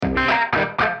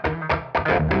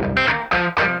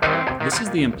This is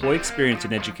the Employee Experience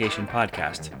in Education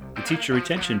podcast, the teacher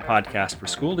retention podcast for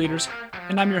school leaders,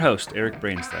 and I'm your host, Eric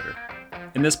Brainstetter.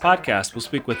 In this podcast, we'll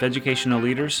speak with educational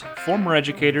leaders, former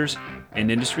educators,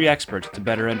 and industry experts to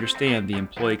better understand the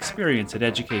employee experience in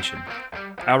education.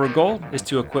 Our goal is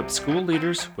to equip school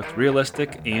leaders with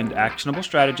realistic and actionable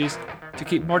strategies to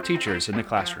keep more teachers in the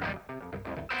classroom.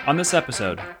 On this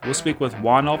episode, we'll speak with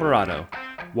Juan Alvarado.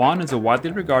 Juan is a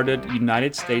widely regarded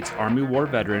United States Army War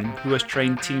veteran who has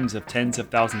trained teams of tens of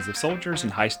thousands of soldiers in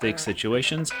high-stakes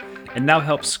situations and now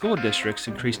helps school districts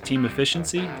increase team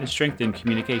efficiency and strengthen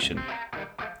communication.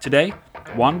 Today,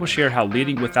 Juan will share how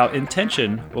leading without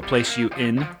intention will place you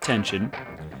in tension.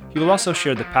 He will also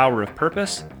share the power of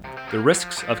purpose, the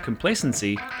risks of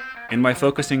complacency, and why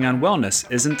focusing on wellness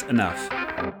isn't enough.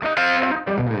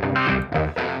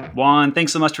 Juan,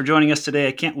 thanks so much for joining us today.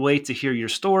 I can't wait to hear your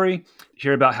story,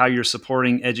 hear about how you're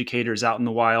supporting educators out in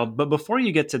the wild. But before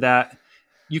you get to that,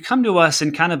 you come to us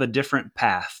in kind of a different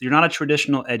path. You're not a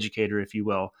traditional educator, if you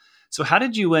will. So how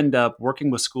did you end up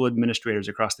working with school administrators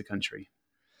across the country?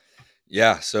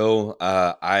 I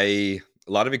a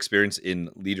lot of experience in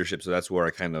leadership, so that's where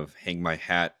I kind of hang my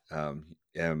hat.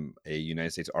 Am a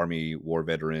United States Army War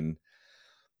veteran.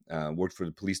 Worked for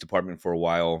the police department for a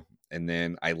while, and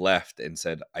then I left and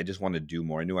said I just want to do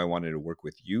more. I knew I wanted to work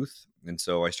with youth, and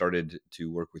so I started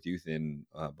to work with youth in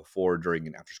before, during,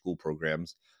 and after school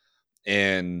programs,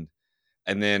 and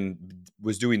then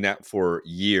was doing that for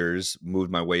years.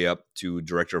 Moved my way up to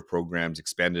director of programs,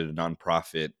 expanded a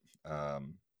nonprofit,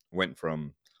 went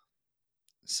from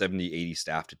 70, 80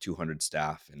 staff to 200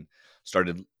 staff, and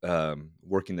started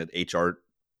working that HR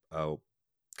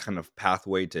kind of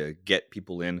pathway to get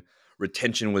people in.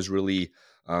 Retention was really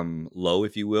low,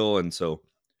 if you will, and so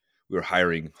we were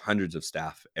hiring hundreds of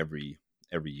staff every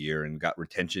year, and got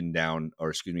retention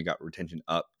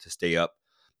up to stay up,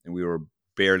 and we were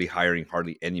barely hiring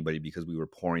hardly anybody because we were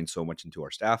pouring so much into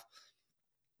our staff.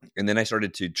 And then I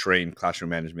started to train classroom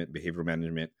management, behavioral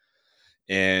management,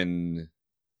 and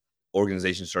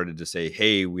organizations started to say,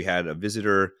 hey, we had a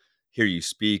visitor, hear you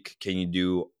speak, can you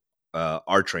do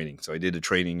our training? So I did a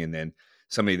training, and then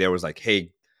somebody there was like,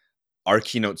 hey, our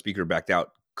keynote speaker backed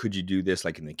out, could you do this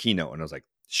like in the keynote? And I was like,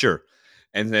 sure.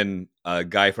 And then a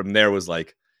guy from there was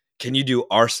like, can you do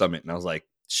our summit? And I was like,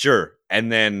 sure.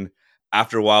 And then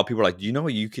after a while, people were like, do you know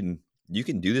you can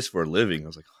do this for a living? I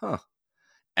was like, huh.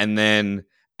 And then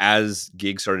as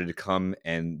gigs started to come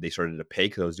and they started to pay,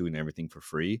 because I was doing everything for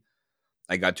free,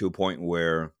 I got to a point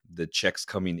where the checks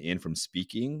coming in from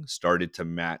speaking started to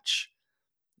match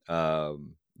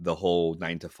the whole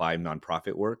 9-to-5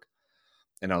 nonprofit work.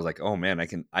 And I was like, oh man,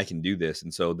 I can do this.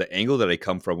 And so the angle that I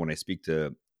come from when I speak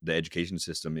to the education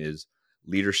system is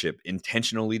leadership,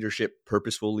 intentional leadership,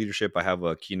 purposeful leadership. I have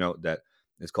a keynote that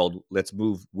is called Let's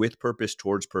Move with Purpose,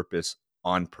 Towards Purpose,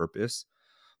 on Purpose.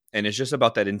 And it's just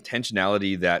about that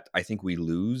intentionality that I think we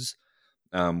lose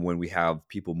when we have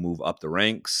people move up the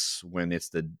ranks, when it's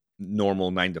the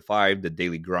normal 9-to-5, the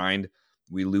daily grind.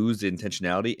 We lose the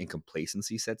intentionality, and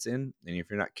complacency sets in. And if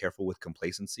you're not careful with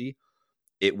complacency,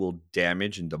 it will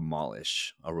damage and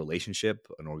demolish a relationship,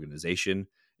 an organization,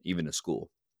 even a school.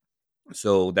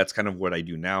 So that's kind of what I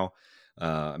do now.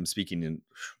 I'm speaking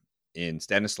in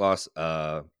Stanislaus,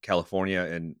 California,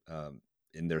 and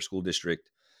in their school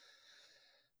district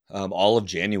all of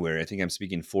January. I think I'm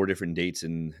speaking 4 different dates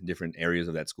in different areas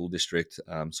of that school district.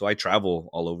 So I travel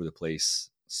all over the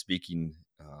place speaking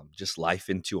just life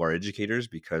into our educators,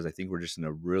 because I think we're just in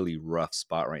a really rough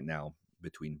spot right now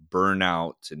between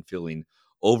burnout and feeling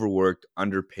overworked,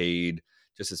 underpaid,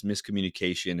 just this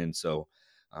miscommunication. And so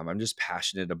I'm just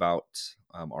passionate about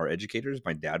our educators.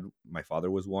 My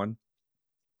father was one,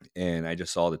 and I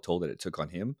just saw the toll that it took on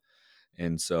him.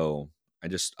 And so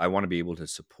I want to be able to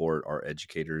support our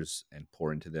educators and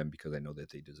pour into them, because I know that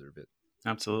they deserve it.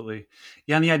 Absolutely.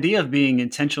 Yeah. And the idea of being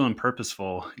intentional and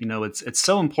purposeful, it's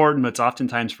so important, but it's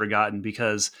oftentimes forgotten,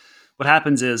 because what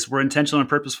happens is we're intentional and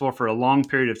purposeful for a long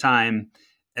period of time.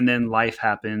 And then life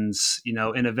happens,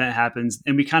 an event happens,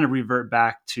 and we kind of revert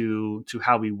back to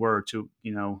how we were, to,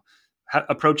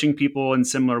 approaching people in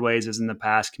similar ways as in the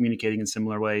past, communicating in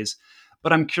similar ways.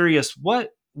 But I'm curious,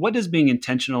 what does being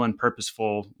intentional and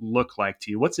purposeful look like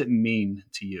to you? What's it mean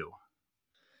to you?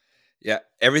 Yeah,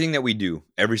 everything that we do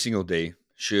every single day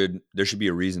there should be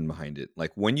a reason behind it.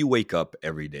 Like when you wake up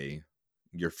every day,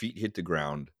 your feet hit the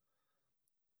ground,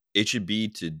 it should be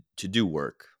to do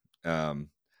work.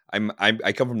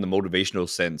 I come from the motivational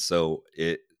sense, so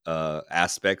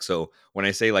aspect. So when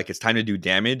I say like it's time to do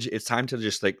damage, it's time to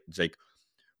just like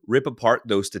rip apart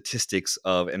those statistics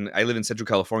of, and I live in Central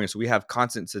California, so we have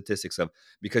constant statistics of,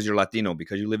 because you're Latino,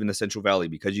 because you live in the Central Valley,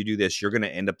 because you do this, you're going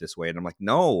to end up this way. And I'm like,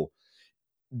 no,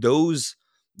 those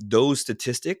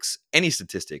statistics, any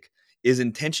statistic, is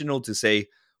intentional to say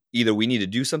either we need to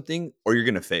do something or you're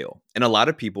going to fail. And a lot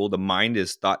of people, the mind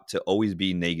is thought to always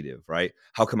be negative, right?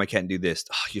 How come I can't do this?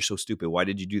 Oh, you're so stupid. Why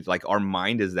did you do like our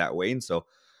mind is that way? And so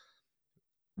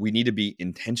we need to be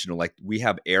intentional. Like, we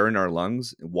have air in our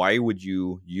lungs. Why would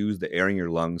you use the air in your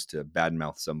lungs to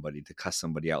badmouth somebody, to cuss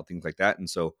somebody out, things like that? And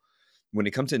so when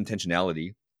it comes to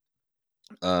intentionality,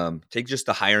 take just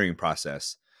the hiring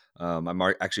process. I'm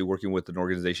actually working with an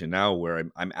organization now where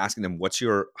I'm asking them, what's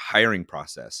your hiring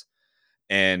process?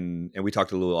 And we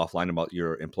talked a little offline about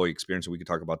your employee experience, and we could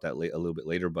talk about that a little bit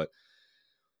later. But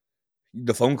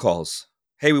the phone calls,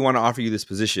 hey, we want to offer you this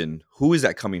position. Who is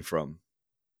that coming from?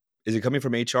 Is it coming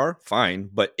from HR?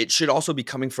 Fine, but it should also be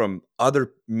coming from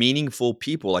other meaningful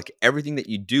people. Like, everything that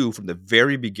you do from the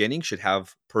very beginning should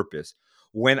have purpose.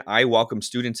 When I welcome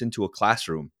students into a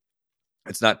classroom,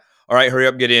 it's not, all right, hurry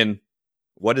up, get in.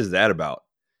 What is that about?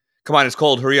 Come on, it's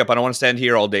cold. Hurry up. I don't want to stand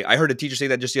here all day. I heard a teacher say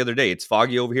that just the other day. It's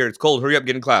foggy over here. It's cold. Hurry up,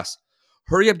 get in class.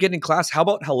 Hurry up, get in class. How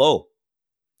about hello?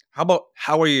 How about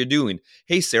how are you doing?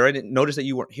 Hey, Sarah, I didn't notice that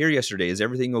you weren't here yesterday. Is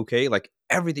everything okay? Like,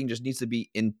 everything just needs to be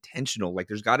intentional. Like,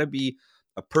 there's got to be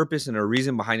a purpose and a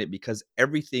reason behind it, because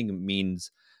everything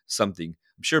means something.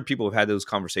 I'm sure people have had those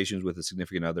conversations with a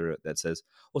significant other that says,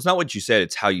 well, it's not what you said,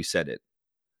 it's how you said it.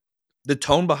 The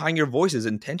tone behind your voice is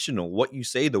intentional. What you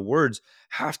say, the words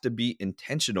have to be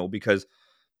intentional, because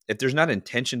if there's not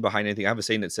intention behind anything, I have a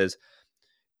saying that says,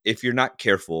 if you're not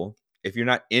careful, if you're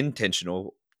not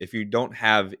intentional, if you don't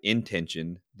have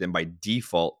intention, then by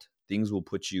default, things will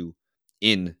put you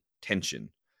in tension.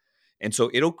 And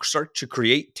so it'll start to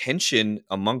create tension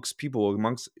amongst people,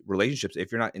 amongst relationships,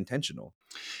 if you're not intentional.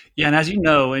 Yeah, and as you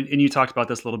know, and you talked about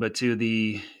this a little bit too,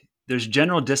 there's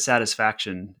general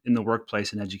dissatisfaction in the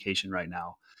workplace and education right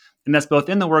now. And that's both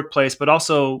in the workplace, but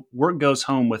also work goes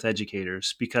home with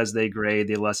educators because they grade,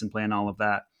 they lesson plan, all of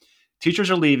that. Teachers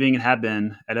are leaving and have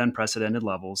been at unprecedented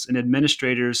levels. And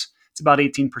administrators, it's about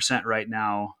 18% right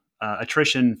now,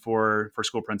 attrition for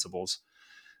school principals.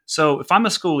 So if I'm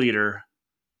a school leader,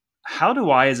 how do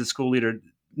I, as a school leader,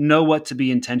 know what to be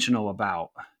intentional about?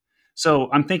 So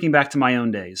I'm thinking back to my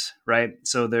own days, right?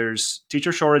 So there's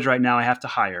teacher shortage right now. I have to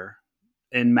hire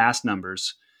in mass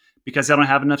numbers because I don't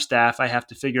have enough staff. I have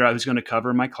to figure out who's going to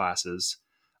cover my classes.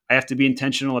 I have to be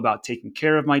intentional about taking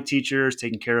care of my teachers,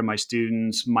 taking care of my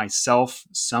students, myself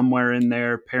somewhere in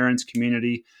there, parents,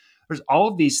 community. There's all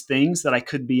of these things that I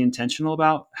could be intentional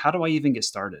about. How do I even get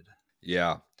started?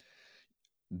 Yeah.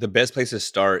 The best place to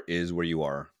start is where you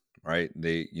are, right?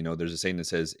 There's a saying that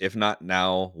says, if not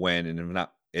now, when, and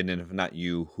if not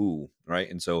you, who, right?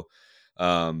 And so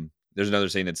there's another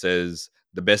saying that says,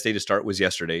 the best day to start was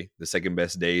yesterday. The second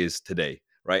best day is today,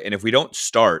 right? And if we don't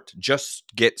start, just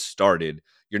get started,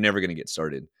 you're never going to get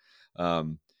started.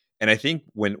 And I think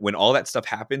when all that stuff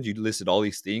happens, you listed all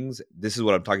these things. This is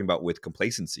what I'm talking about with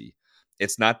complacency.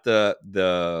 It's not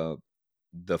the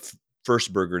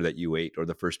first burger that you ate or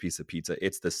the first piece of pizza.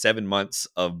 It's the 7 months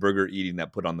of burger eating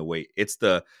that put on the weight. It's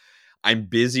the, I'm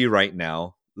busy right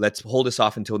now. Let's hold this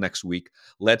off until next week.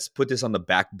 Let's put this on the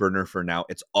back burner for now.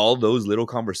 It's all those little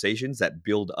conversations that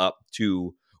build up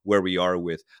to where we are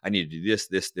with, I need to do this,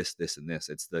 this, this, this, and this.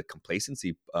 It's the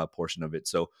complacency portion of it.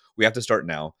 So we have to start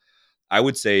now. I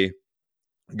would say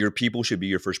your people should be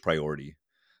your first priority.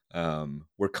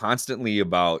 We're constantly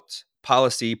about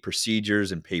policy,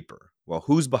 procedures, and paper. Well,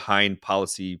 who's behind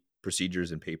policy,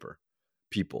 procedures, and paper?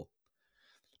 People.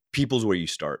 People's where you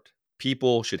start.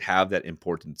 People should have that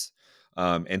importance.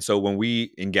 And so when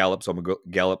we in Gallup, so I'm a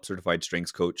Gallup certified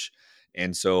strengths coach.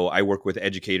 And so I work with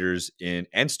educators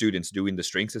and students doing the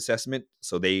strengths assessment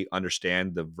so they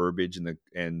understand the verbiage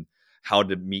and how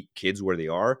to meet kids where they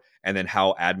are, and then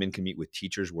how admin can meet with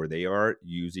teachers where they are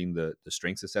using the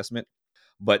strengths assessment.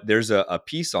 But there's a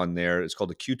piece on there. It's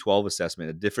called the Q12 assessment,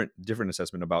 a different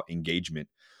assessment about engagement.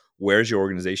 Where's your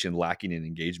organization lacking in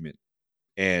engagement?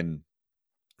 And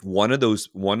one of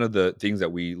the things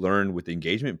that we learned with the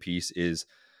engagement piece is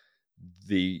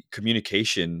the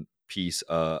communication piece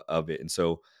of it. And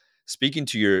so speaking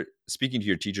to your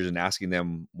teachers and asking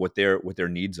them what their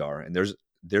needs are. And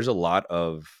there's a lot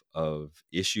of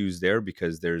issues there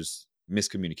because there's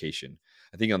miscommunication.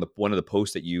 I think on one of the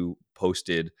posts that you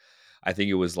posted, I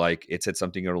think it was like, it said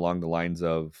something along the lines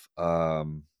of,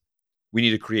 we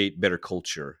need to create better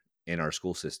culture in our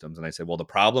school systems. And I said, well, the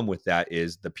problem with that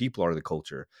is the people are the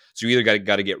culture. So you either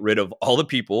got to get rid of all the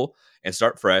people and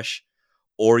start fresh,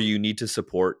 or you need to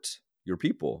support your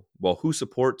people. Well, who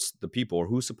supports the people, or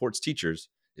who supports teachers?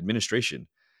 Administration.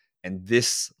 And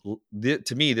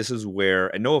to me, this is where,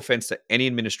 and no offense to any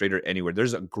administrator anywhere,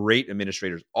 there's a great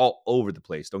administrators all over the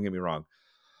place. Don't get me wrong.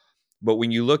 But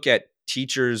when you look at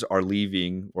teachers are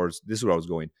leaving, or this is where I was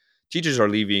going, teachers are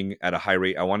leaving at a high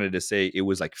rate. I wanted to say it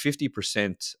was like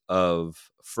 50%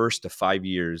 of 1st to 5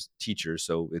 years teachers.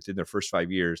 So within their first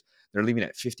 5 years, they're leaving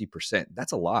at 50%.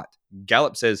 That's a lot.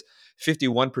 Gallup says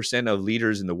 51% of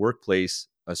leaders in the workplace,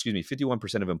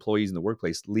 51% of employees in the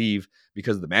workplace leave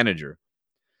because of the manager.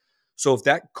 So if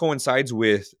that coincides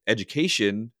with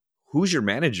education, who's your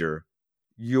manager?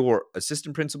 Your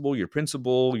assistant principal, your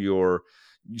principal, your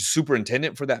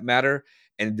superintendent for that matter.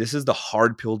 And this is the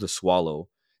hard pill to swallow.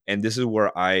 And this is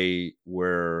where I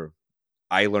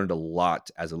learned a lot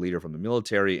as a leader from the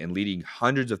military and leading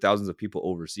hundreds of thousands of people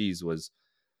overseas was,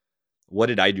 what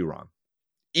did I do wrong?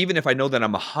 Even if I know that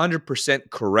I'm 100%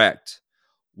 correct,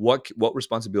 what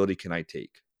responsibility can I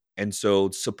take? And so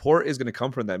support is going to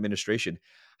come from the administration.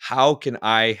 How can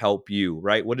I help you?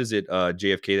 Right? What is it,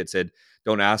 JFK that said,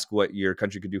 "Don't ask what your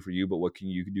country could do for you, but what can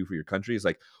you do for your country?" It's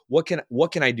like, what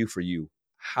can I do for you?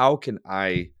 How can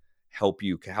I help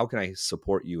you? How can I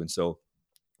support you? And so,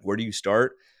 where do you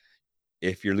start?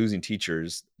 If you're losing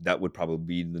teachers, that would probably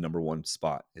be the number one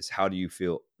spot. Is how do you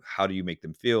feel? How do you make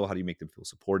them feel? How do you make them feel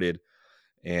supported?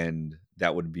 And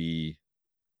that would be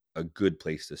a good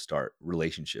place to start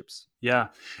relationships. Yeah.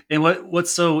 And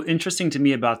what's so interesting to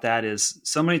me about that is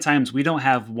so many times we don't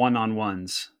have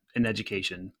one-on-ones in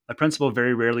education. A principal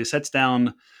very rarely sits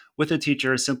down with a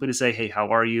teacher simply to say, "Hey,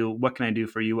 how are you? What can I do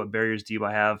for you? What barriers do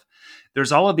I have?"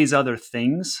 There's all of these other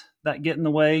things that get in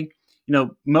the way.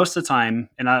 Most of the time,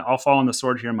 and I'll fall on the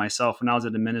sword here myself, when I was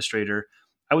an administrator,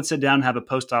 I would sit down and have a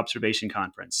post-observation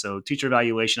conference. So teacher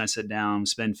evaluation, I sit down,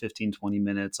 spend 15, 20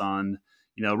 minutes on,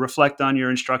 reflect on your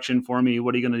instruction for me.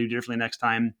 What are you going to do differently next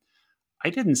time?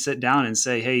 I didn't sit down and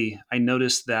say, "Hey, I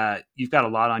noticed that you've got a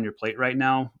lot on your plate right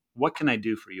now. What can I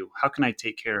do for you? How can I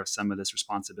take care of some of this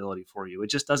responsibility for you?"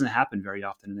 It just doesn't happen very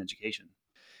often in education.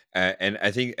 And I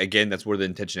think again that's where the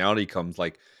intentionality comes.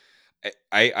 Like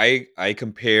I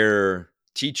compare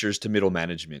teachers to middle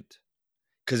management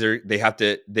because they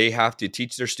have to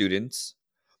teach their students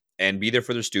and be there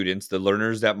for their students, the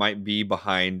learners that might be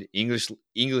behind, English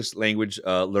language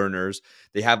learners.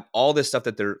 They have all this stuff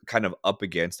that they're kind of up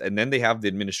against, and then they have the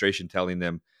administration telling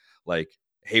them like,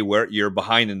 "Hey, where you're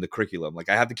behind in the curriculum. Like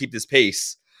I have to keep this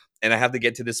pace, and I have to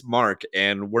get to this mark,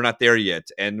 and we're not there yet.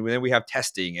 And then we have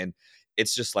testing, and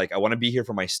it's just like I want to be here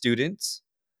for my students."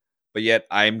 But yet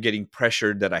I'm getting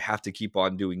pressured that I have to keep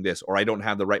on doing this, or I don't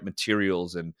have the right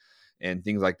materials and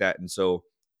things like that. And so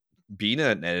being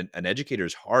an educator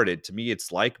is hard. To me,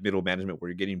 it's like middle management where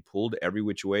you're getting pulled every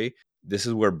which way. This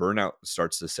is where burnout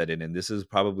starts to set in. And this has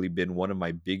probably been one of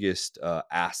my biggest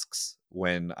asks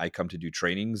when I come to do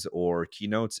trainings or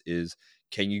keynotes is,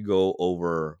 can you go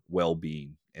over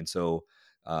well-being? And so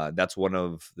that's one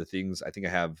of the things. I think I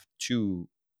have two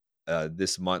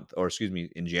this month, or excuse me,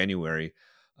 in January,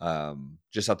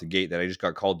 just out the gate, that I just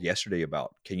got called yesterday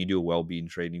about, can you do a well-being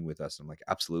training with us? I'm like,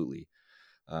 absolutely.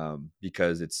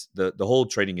 Because it's the whole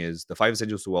training is the 5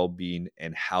 essentials to well-being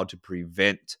and how to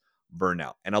prevent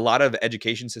burnout. And a lot of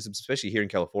education systems, especially here in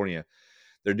California,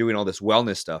 they're doing all this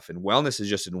wellness stuff, and wellness is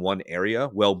just in one area.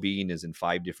 Well-being is in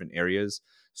 5 different areas.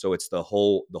 So it's the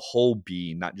whole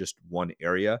being, not just one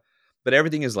area. But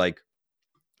everything is like,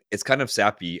 it's kind of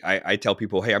sappy. I tell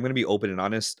people, hey, I'm going to be open and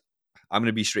honest. I'm going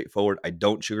to be straightforward. I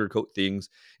don't sugarcoat things.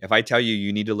 If I tell you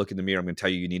you need to look in the mirror, I'm going to tell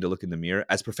you need to look in the mirror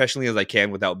as professionally as I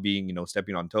can without being,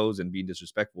 stepping on toes and being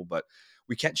disrespectful. But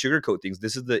we can't sugarcoat things.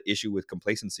 This is the issue with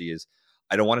complacency is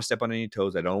I don't want to step on any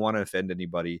toes. I don't want to offend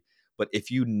anybody. But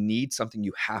if you need something,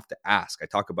 you have to ask. I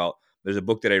talk about, there's a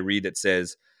book that I read that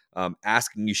says,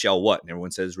 asking you shall what? And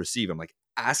everyone says receive. I'm like,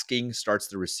 asking starts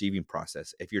the receiving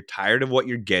process. If you're tired of what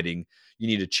you're getting, you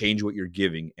need to change what you're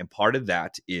giving. And part of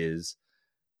that is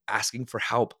asking for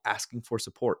help, asking for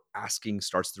support. Asking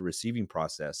starts the receiving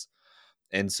process.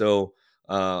 And so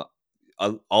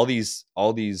all these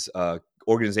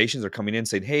organizations are coming in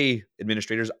saying, "Hey,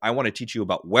 administrators, I want to teach you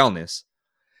about wellness."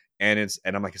 And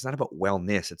I'm like, it's not about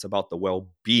wellness, it's about the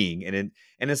well-being. And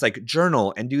it's like,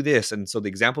 journal and do this. And so the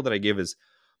example that I give is,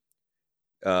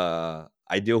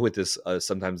 I deal with this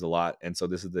sometimes a lot. And so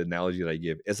this is the analogy that I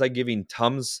give. It's like giving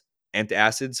Tums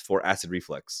antacids for acid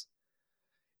reflux.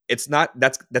 It's not,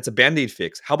 that's a band-aid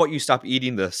fix. How about you stop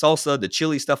eating the salsa, the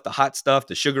chili stuff, the hot stuff,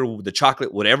 the sugar, the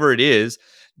chocolate, whatever it is.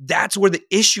 That's where the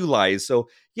issue lies. So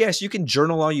yes, you can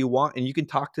journal all you want and you can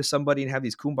talk to somebody and have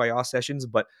these kumbaya sessions,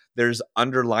 but there's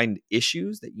underlying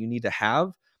issues that you need to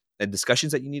have.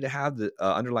 discussions that you need to have, the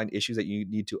underlying issues that you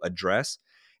need to address,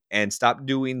 and stop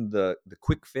doing the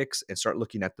quick fix and start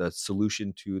looking at the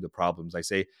solution to the problems. I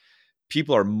say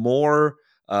people are more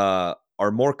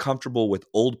comfortable with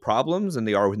old problems than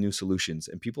they are with new solutions,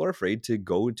 and people are afraid to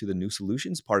go into the new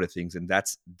solutions part of things. And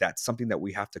that's something that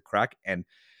we have to crack and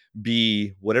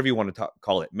be, whatever you want to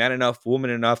call it, man enough, woman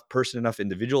enough, person enough,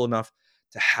 individual enough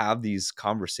to have these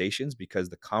conversations, because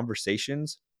the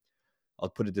conversations, I'll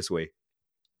put it this way: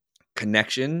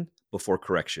 connection before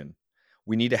correction.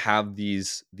 We need to have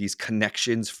these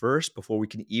connections first before we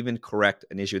can even correct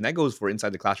an issue. And that goes for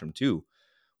inside the classroom too.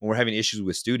 When we're having issues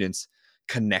with students,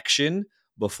 connection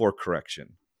before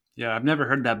correction. Yeah, I've never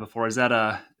heard that before. Is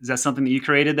that something that you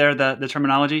created there, the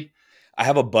terminology? I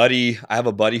have a buddy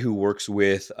who works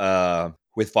with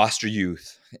foster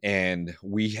youth, and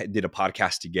we did a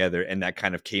podcast together, and that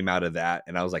kind of came out of that.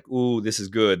 And I was like, "Ooh, this is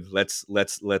good.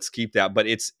 Let's keep that." But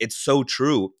it's so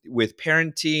true with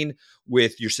parenting,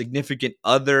 with your significant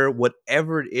other,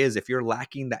 whatever it is. If you're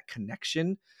lacking that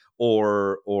connection,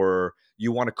 or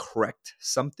you want to correct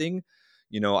something,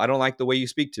 I don't like the way you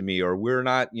speak to me, or we're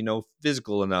not,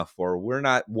 physical enough, or we're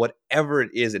not, whatever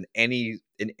it is, in any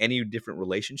different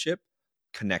relationship,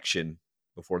 connection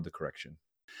before the correction.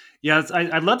 Yeah,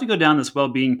 I'd love to go down this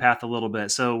well-being path a little bit.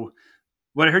 So,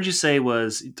 what I heard you say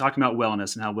was talking about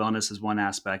wellness and how wellness is one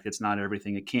aspect. It's not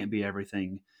everything. It can't be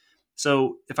everything.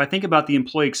 So, if I think about the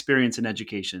employee experience in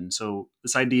education, so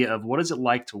this idea of what is it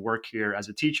like to work here as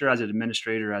a teacher, as an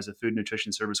administrator, as a food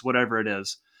nutrition service, whatever it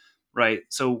is, right?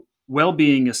 So,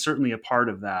 well-being is certainly a part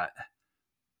of that.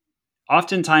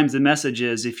 Oftentimes the message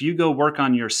is if you go work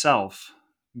on yourself,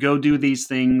 go do these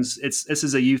things. This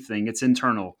is a youth thing. It's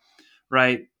internal,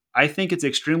 right? I think it's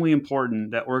extremely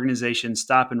important that organizations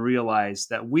stop and realize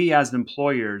that we as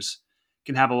employers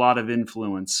can have a lot of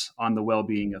influence on the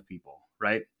well-being of people,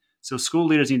 right? So school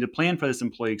leaders need to plan for this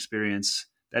employee experience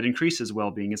that increases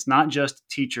well-being. It's not just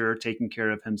teacher taking care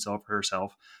of himself or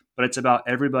herself, but it's about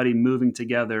everybody moving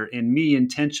together and me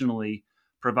intentionally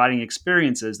providing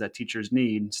experiences that teachers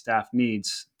need, staff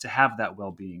needs to have that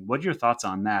well-being. What are your thoughts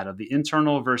on that, of the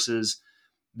internal versus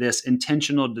this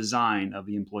intentional design of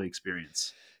the employee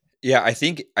experience? Yeah, I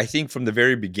think from the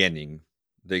very beginning,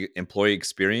 the employee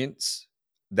experience,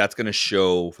 that's going to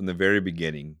show from the very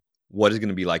beginning what is going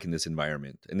to be like in this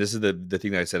environment. And this is the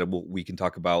thing that I said we can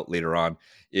talk about later on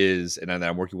is, and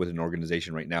I'm working with an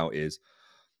organization right now, is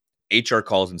HR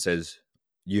calls and says,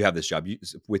 you have this job.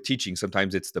 With teaching,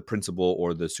 sometimes it's the principal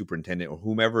or the superintendent or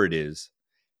whomever it is.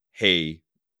 Hey,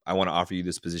 I want to offer you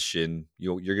this position.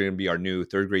 You're going to be our new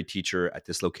third grade teacher at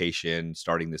this location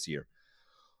starting this year.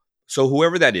 So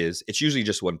whoever that is, it's usually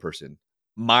just one person.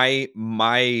 My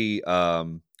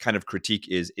kind of critique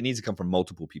is it needs to come from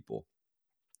multiple people.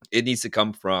 It needs to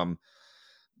come from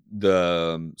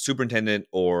the superintendent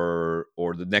or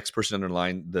the next person on the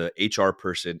line, the HR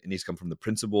person. It needs to come from the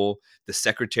principal, the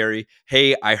secretary.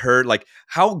 Hey, I heard, like,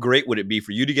 how great would it be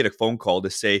for you to get a phone call to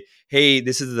say, hey,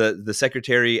 this is the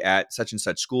secretary at such and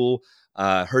such school.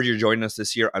 Heard you're joining us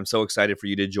this year. I'm so excited for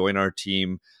you to join our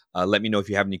team. Let me know if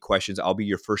you have any questions. I'll be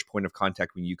your first point of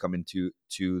contact when you come into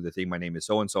the thing. My name is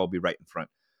so and so. I'll be right in front.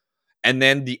 And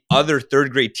then the other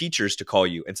third grade teachers to call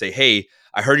you and say, hey,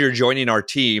 I heard you're joining our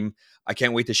team. I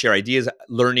can't wait to share ideas,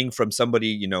 learning from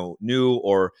somebody, new,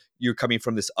 or you're coming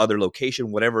from this other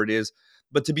location, whatever it is.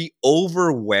 But to be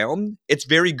overwhelmed, it's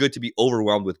very good to be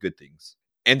overwhelmed with good things.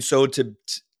 And so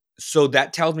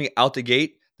that tells me out the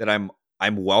gate that I'm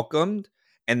welcomed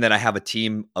and that I have a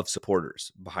team of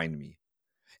supporters behind me.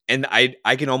 And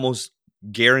I can almost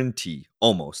guarantee,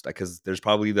 almost, because there's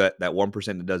probably that 1%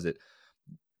 that does it,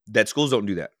 that schools don't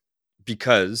do that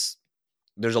because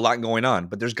there's a lot going on.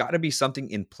 But there's got to be something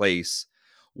in place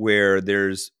where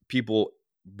there's people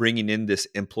bringing in this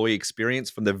employee experience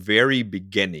from the very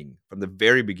beginning,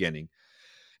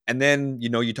 And then,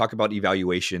 you talk about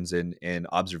evaluations and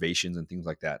observations and things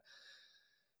like that.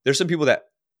 There's some people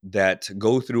that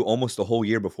go through almost the whole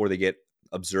year before they get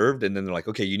observed, and then they're like,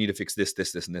 okay, you need to fix this,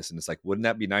 this, this, and this. And it's like, wouldn't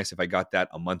that be nice if I got that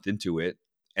a month into it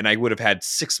and I would have had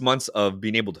 6 months of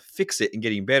being able to fix it and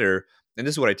getting better? And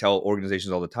this is what I tell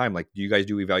organizations all the time. Like, do you guys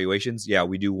do evaluations? Yeah,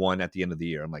 we do one at the end of the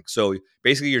year. I'm like, so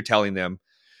basically you're telling them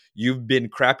you've been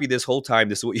crappy this whole time.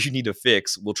 This is what you need to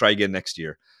fix. We'll try again next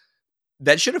year.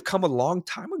 That should have come a long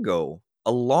time ago,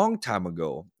 a long time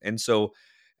ago. And so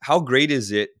how great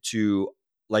is it to,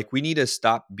 like, we need to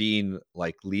stop being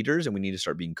like leaders and we need to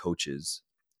start being coaches.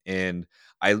 And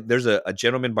there's a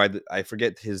gentleman I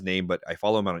forget his name, but I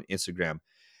follow him on Instagram.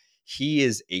 He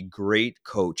is a great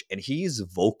coach and he's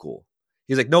vocal.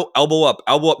 He's like, no, elbow up,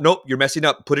 elbow up. Nope, you're messing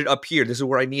up. Put it up here. This is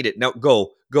where I need it. Now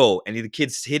go, go. And the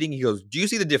kid's hitting. He goes, do you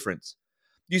see the difference?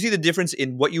 Do you see the difference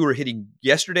in what you were hitting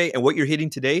yesterday and what you're hitting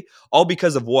today? All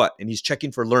because of what? And he's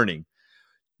checking for learning.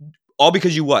 All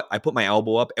because you what? I put my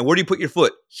elbow up. And where do you put your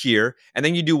foot? Here. And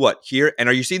then you do what? Here. And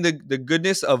are you seeing the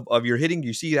goodness of your hitting?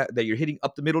 You see that you're hitting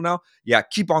up the middle now? Yeah,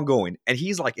 keep on going. And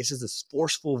he's like, it's just this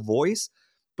forceful voice,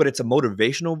 but it's a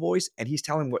motivational voice. And he's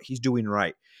telling what he's doing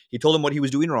right. He told him what he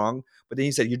was doing wrong, but then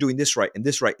he said, you're doing this right and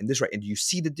this right and this right. And do you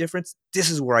see the difference? This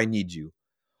is where I need you.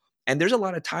 And there's a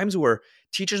lot of times where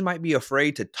teachers might be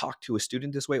afraid to talk to a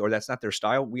student this way, or that's not their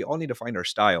style. We all need to find our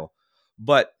style.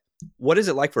 But what is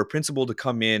it like for a principal to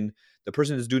come in, the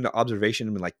person who's doing the observation,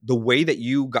 and like the way that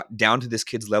you got down to this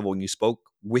kid's level and you spoke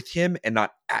with him and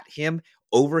not at him,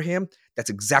 over him? That's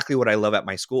exactly what I love at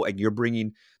my school. And you're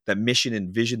bringing the mission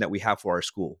and vision that we have for our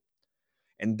school.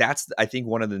 And that's, I think,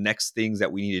 one of the next things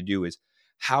that we need to do is,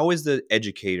 how is the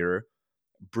educator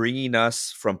bringing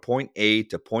us from point A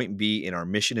to point B in our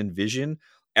mission and vision?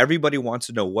 Everybody wants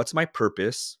to know, what's my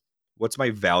purpose? What's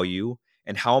my value?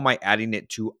 And how am I adding it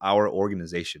to our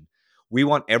organization? We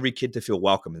want every kid to feel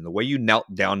welcome. And the way you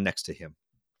knelt down next to him,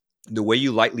 the way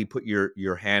you lightly put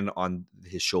your hand on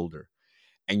his shoulder,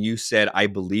 and you said, I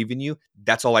believe in you.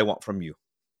 That's all I want from you.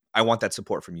 I want that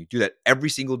support from you. Do that every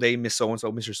single day, Miss So-and-so,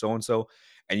 Mr. So-and-so,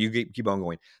 and you keep on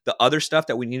going. The other stuff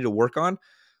that we need to work on,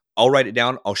 I'll write it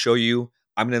down. I'll show you.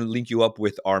 I'm going to link you up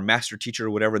with our master teacher or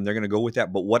whatever, and they're going to go with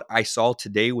that. But what I saw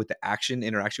today with the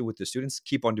interaction with the students,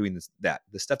 keep on doing that.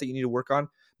 The stuff that you need to work on,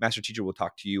 master teacher will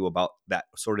talk to you about that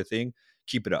sort of thing.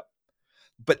 Keep it up.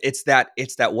 But it's that,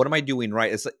 what am I doing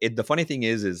right? The funny thing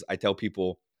is I tell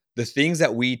people, the things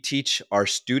that we teach our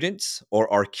students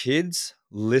or our kids,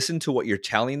 listen to what you're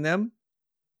telling them,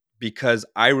 because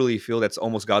I really feel that's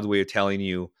almost God's way of telling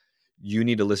you, you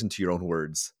need to listen to your own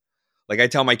words. Like I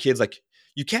tell my kids, like,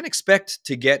 you can't expect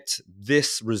to get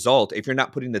this result if you're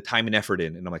not putting the time and effort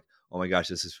in. And I'm like, oh my gosh,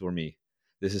 this is for me.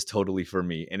 This is totally for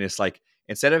me. And it's like,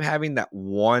 instead of having that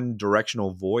one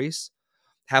directional voice,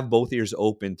 have both ears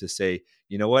open to say,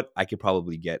 you know what, I could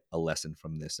probably get a lesson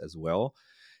from this as well.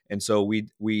 And so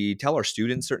we tell our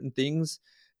students certain things,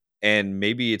 and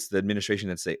maybe it's the administration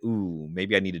that say, ooh,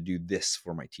 maybe I need to do this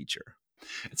for my teacher.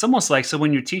 It's almost like, so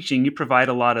when you're teaching, you provide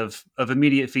a lot of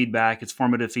immediate feedback. It's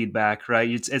formative feedback, right?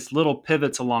 It's little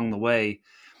pivots along the way.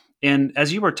 And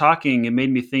as you were talking, it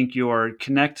made me think your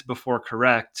connect before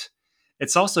correct.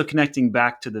 It's also connecting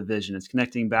back to the vision. It's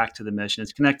connecting back to the mission.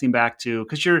 It's connecting back to,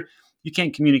 because you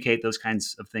can't communicate those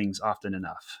kinds of things often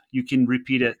enough. You can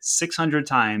repeat it 600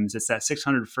 times. It's that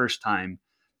 601st time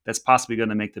that's possibly going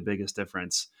to make the biggest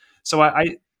difference. So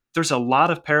I there's a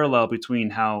lot of parallel between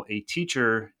how a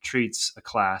teacher treats a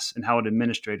class and how an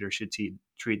administrator should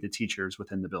treat the teachers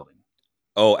within the building.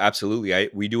 Oh, absolutely.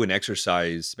 We do an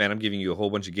exercise. Man, I'm giving you a whole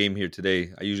bunch of game here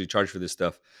today. I usually charge for this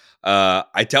stuff.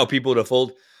 I tell people to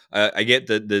fold. I get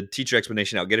the teacher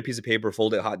explanation out. Get a piece of paper,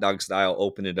 fold it hot dog style,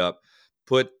 open it up,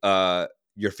 put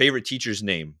your favorite teacher's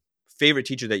name, favorite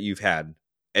teacher that you've had,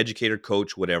 educator,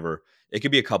 coach, whatever. It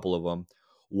could be a couple of them.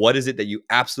 What is it that you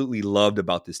absolutely loved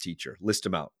about this teacher? List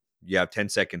them out. You have 10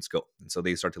 seconds, go. And so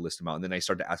they start to list them out. And then I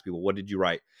start to ask people, what did you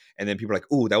write? And then people are like,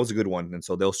 oh, that was a good one. And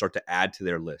so they'll start to add to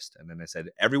their list. And then I said,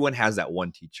 everyone has that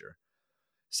one teacher.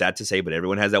 Sad to say, but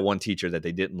everyone has that one teacher that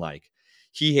they didn't like.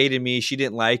 He hated me. She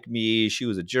didn't like me. She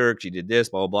was a jerk. She did this,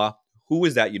 blah, blah, blah. Who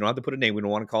is that? You don't have to put a name. We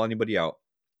don't want to call anybody out.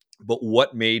 But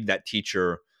what made that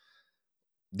teacher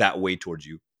that way towards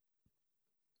you?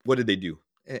 What did they do?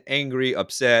 Angry,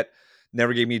 upset,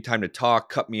 never gave me time to talk,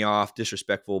 cut me off,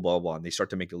 disrespectful, blah, blah. And they start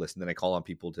to make a list. And then I call on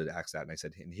people to ask that. And I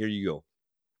said, and here you go.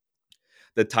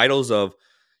 The titles of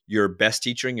your best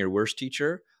teacher and your worst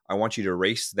teacher, I want you to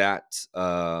erase that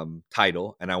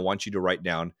title. And I want you to write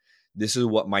down, this is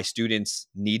what my students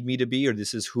need me to be, or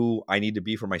this is who I need to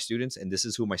be for my students. And this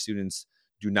is who my students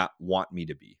do not want me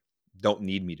to be, don't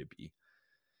need me to be.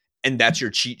 And that's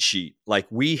your cheat sheet. Like,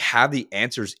 we have the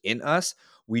answers in us.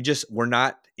 We're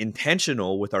not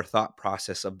intentional with our thought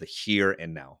process of the here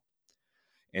and now.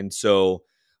 And so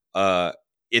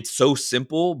it's so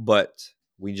simple, but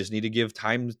we just need to give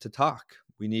time to talk.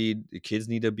 The kids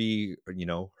need to be,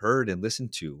 heard and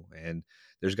listened to. And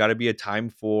there's got to be a time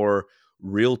for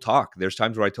real talk. There's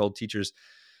times where I told teachers,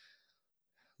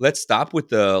 let's stop with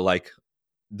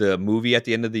the movie at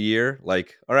the end of the year.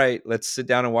 Like, all right, let's sit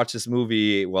down and watch this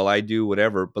movie while I do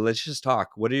whatever, but let's just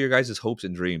talk. What are your guys' hopes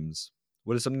and dreams?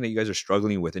 What is something that you guys are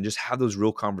struggling with? And just have those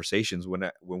real conversations.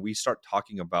 When we start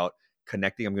talking about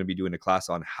connecting, I'm going to be doing a class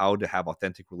on how to have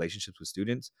authentic relationships with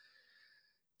students.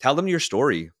 Tell them your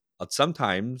story.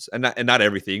 sometimes, and not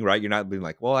everything, right? You're not being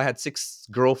like, well, I had 6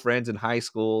 girlfriends in high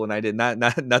school and I did not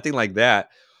nothing like that.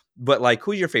 But like,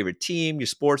 who's your favorite team, your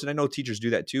sports? And I know teachers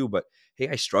do that too, but hey,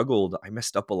 I struggled. I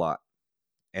messed up a lot.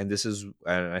 And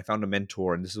I found a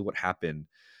mentor and this is what happened.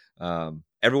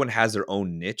 Everyone has their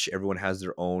own niche. Everyone has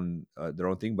their own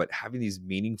thing, but having these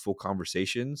meaningful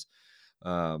conversations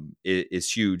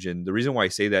is huge. And the reason why I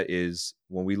say that is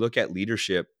when we look at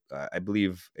leadership, I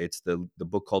believe it's the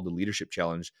book called The Leadership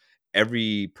Challenge.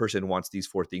 Every person wants these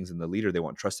 4 things in the leader. They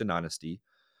want trust and honesty.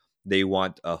 They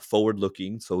want forward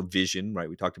looking, so vision, right?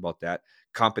 We talked about that.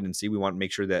 Competency. We want to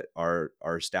make sure that our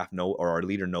staff know or our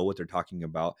leader know what they're talking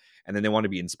about, and then they want to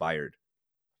be inspired.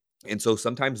 And so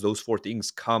sometimes those 4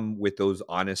 things come with those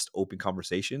honest, open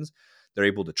conversations. They're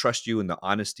able to trust you in the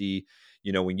honesty.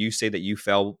 When you say that you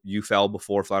fell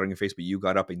before flat on your face, but you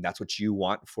got up, and that's what you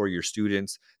want for your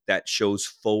students. That shows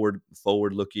forward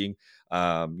looking,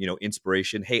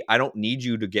 inspiration. Hey, I don't need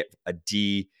you to get a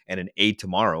D and an A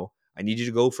tomorrow. I need you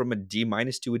to go from a D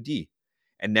minus to a D.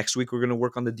 And next week we're going to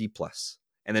work on the D plus.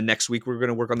 And then next week we're going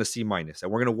to work on the C minus,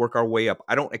 and we're going to work our way up.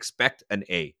 I don't expect an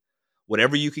A.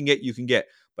 Whatever you can get, you can get.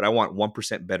 But I want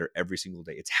 1% better every single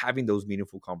day. It's having those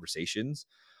meaningful conversations.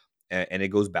 And it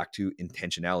goes back to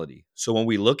intentionality. So when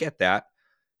we look at that,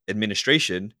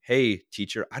 administration, hey,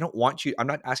 teacher, I'm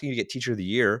not asking you to get teacher of the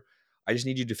year. I just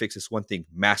need you to fix this one thing,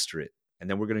 master it. And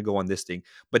then we're going to go on this thing.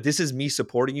 But this is me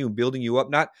supporting you and building you up,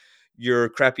 not you're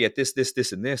crappy at this,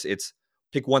 and this. It's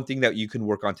pick one thing that you can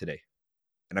work on today.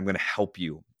 And I'm going to help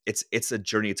you. It's a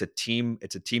journey. It's a team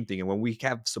thing. And when we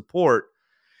have support,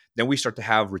 then we start to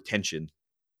have retention.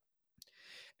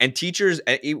 And teachers,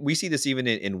 we see this even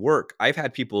in work. I've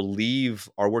had people leave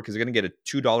our work because they're going to get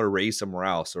a $2 raise somewhere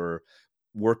else or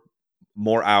work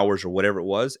more hours or whatever it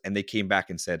was. And they came back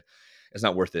and said, it's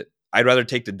not worth it. I'd rather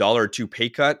take the $1 or $2 pay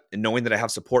cut and knowing that I have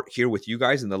support here with you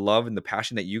guys and the love and the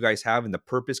passion that you guys have and the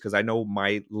purpose, because I know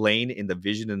my lane in the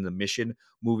vision and the mission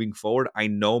moving forward. I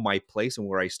know my place and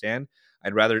where I stand.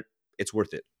 It's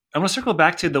worth it. I want to circle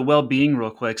back to the well-being real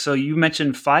quick. So you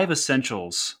mentioned 5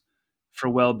 essentials for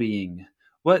well-being.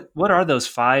 What are those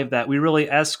 5 that we really,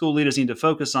 as school leaders, need to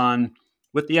focus on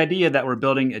with the idea that we're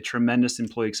building a tremendous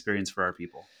employee experience for our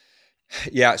people?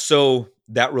 Yeah. So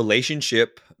that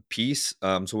relationship piece.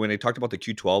 So when I talked about the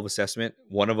Q12 assessment,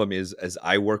 one of them is as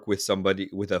I work with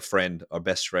a friend, our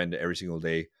best friend every single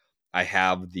day. I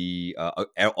have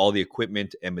all the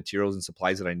equipment and materials and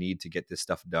supplies that I need to get this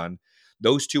stuff done.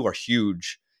 Those 2 are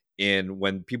huge. And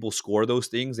when people score those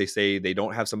things, they say they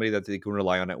don't have somebody that they can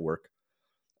rely on at work,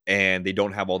 and they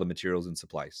don't have all the materials and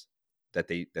supplies that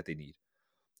they need.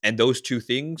 And those 2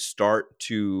 things start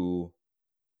to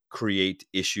create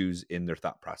issues in their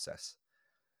thought process.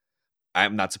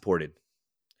 I'm not supported.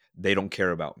 They don't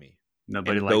care about me.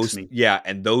 Nobody And likes me.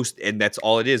 and that's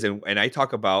all it is. And I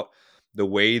talk about the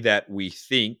way that we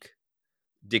think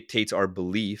dictates our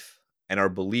belief, and our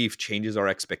belief changes our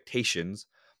expectations.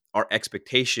 Our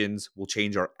expectations will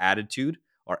change our attitude.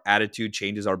 Our attitude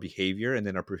changes our behavior, and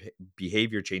then our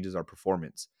behavior changes our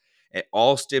performance. It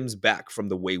all stems back from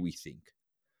the way we think.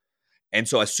 And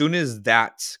so as soon as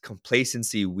that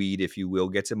complacency weed, if you will,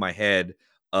 gets in my head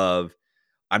of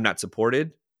I'm not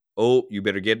supported, oh, you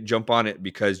better jump on it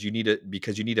because you need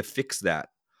to fix that.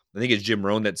 I think it's Jim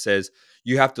Rohn that says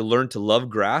you have to learn to love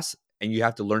grass and you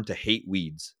have to learn to hate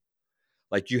weeds.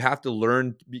 Like you have to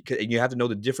learn and you have to know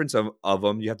the difference of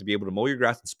them. You have to be able to mow your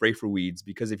grass and spray for weeds,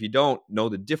 because if you don't know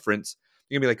the difference,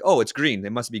 you're gonna be like, oh, it's green,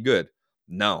 it must be good.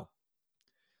 No.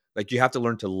 Like you have to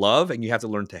learn to love and you have to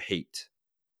learn to hate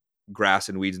grass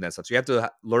and weeds and that stuff. So you have to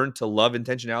learn to love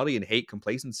intentionality and hate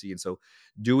complacency. And so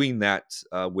doing that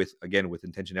with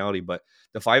intentionality. But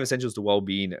the 5 essentials to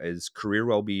well-being is career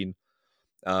well-being,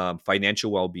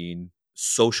 financial well-being,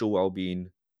 social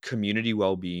well-being, community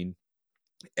well-being,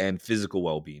 and physical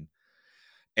well-being.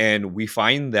 And we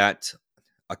find that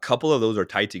a couple of those are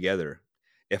tied together.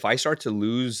 If I start to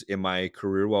lose in my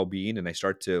career well-being and I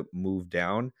start to move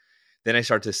down, then I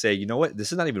start to say, you know what,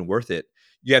 this is not even worth it.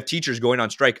 You have teachers going on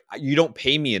strike. You don't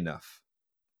pay me enough.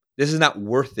 This is not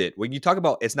worth it. When you talk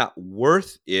about it's not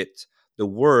worth it, the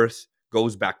worth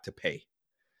goes back to pay.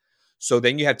 So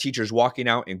then you have teachers walking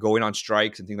out and going on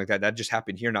strikes and things like that. That just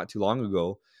happened here not too long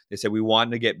ago. They said we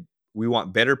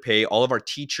want better pay. All of our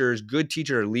teachers, good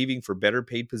teachers, are leaving for better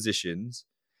paid positions.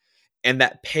 And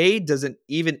that pay doesn't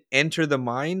even enter the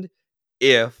mind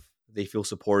if they feel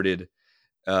supported.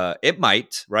 It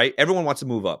might, right? Everyone wants to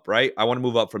move up, right? I want to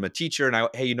move up from a teacher, and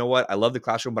hey, you know what? I love the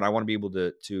classroom, but I want to be able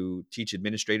to teach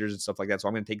administrators and stuff like that. So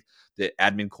I'm going to take the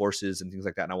admin courses and things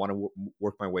like that, and I want to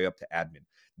work my way up to admin.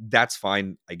 That's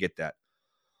fine. I get that.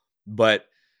 But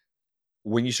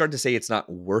when you start to say it's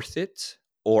not worth it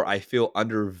or I feel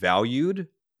undervalued,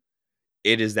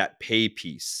 it is that pay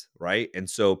piece, right? And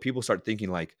so people start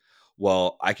thinking like,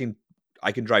 well, I can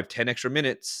drive 10 extra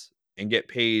minutes and get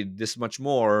paid this much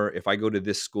more if I go to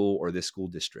this school or this school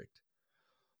district.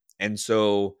 And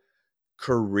so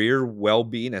career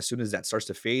well-being, as soon as that starts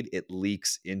to fade, it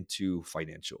leaks into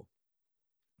financial.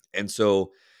 And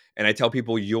so, and I tell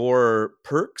people your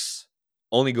perks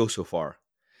only go so far.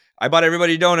 I bought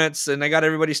everybody donuts and I got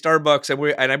everybody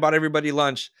Starbucks and I bought everybody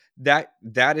lunch. That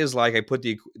is like I put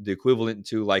the equivalent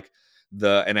to like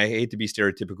and I hate to be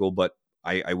stereotypical, but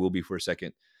I will be for a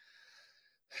second.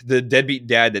 The deadbeat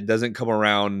dad that doesn't come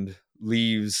around,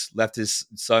 leaves, left his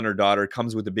son or daughter,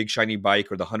 comes with a big shiny bike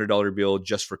or the $100 bill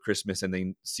just for Christmas, and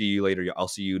then see you later. I'll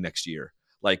see you next year.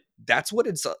 Like that's what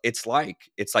it's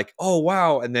like. It's like, oh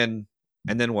wow, and then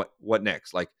what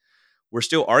next? Like we're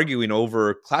still arguing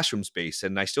over classroom space,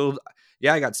 and I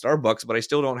got Starbucks, but I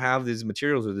still don't have these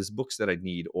materials or these books that I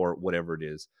need or whatever it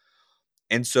is.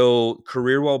 And so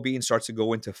career well-being starts to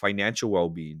go into financial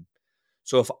well-being.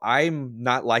 So if I'm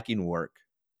not liking work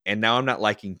and now I'm not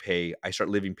liking pay, I start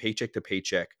living paycheck to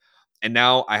paycheck. And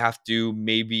now I have to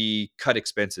maybe cut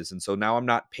expenses. And so now I'm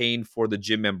not paying for the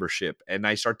gym membership and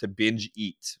I start to binge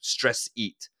eat, stress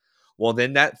eat. Well,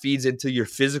 then that feeds into your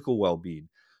physical well being.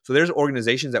 So there's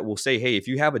organizations that will say, hey, if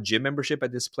you have a gym membership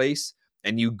at this place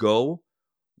and you go,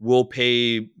 we'll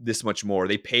pay this much more.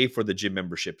 They pay for the gym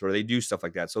membership or they do stuff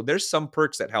like that. So there's some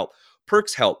perks that help.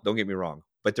 Perks help, don't get me wrong,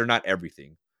 but they're not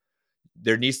everything.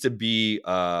 There needs to be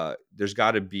there's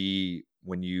got to be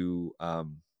when you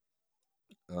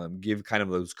give kind of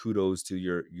those kudos to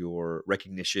your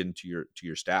recognition to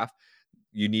your staff,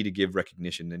 you need to give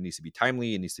recognition. It needs to be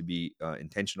timely, it needs to be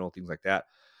intentional, things like that.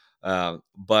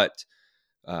 But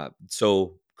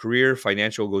so career,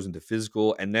 financial goes into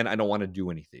physical, and then I don't want to do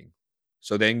anything.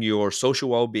 So then your social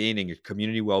well-being and your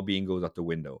community well-being goes out the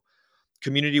window.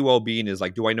 Community well-being is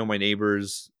like, do I know my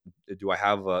neighbors? Do I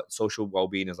have a social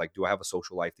well-being is like, do I have a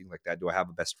social life? Things like that. Do I have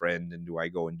a best friend? And do I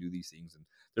go and do these things? And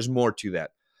there's more to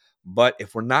that. But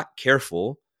if we're not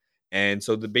careful, and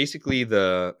so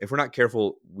if we're not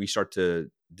careful, we start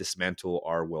to dismantle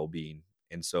our well-being.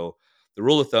 And so the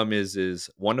rule of thumb is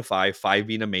 1 to 5, 5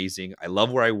 being amazing. I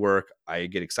love where I work. I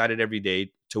get excited every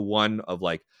day, to 1 of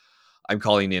like, I'm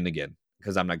calling in again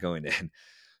because I'm not going in.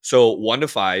 So 1 to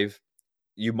 5,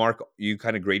 you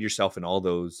kind of grade yourself in all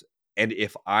those. And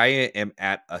if I am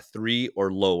at a 3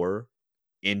 or lower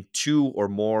in 2 or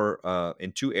more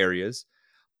in 2 areas,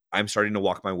 I'm starting to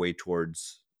walk my way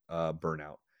towards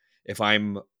burnout. If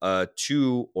I'm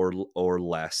 2 or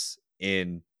less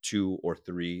in 2 or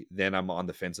 3, then I'm on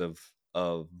the fence of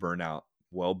burnout.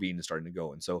 Well-being is starting to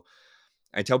go. And so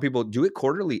I tell people, do it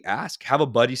quarterly. Ask, have a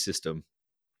buddy system.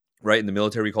 Right, in the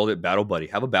military we called it battle buddy.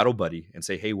 Have a battle buddy and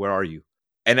say, hey, where are you?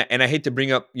 And I hate to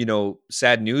bring up,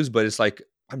 sad news, but it's like,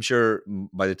 I'm sure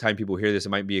by the time people hear this, it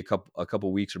might be a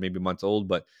couple weeks or maybe months old.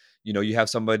 But you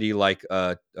have somebody like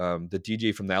the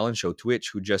DJ from the Ellen Show, Twitch,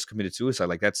 who just committed suicide.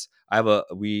 Like that's I have a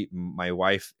we my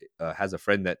wife has a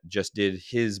friend that just did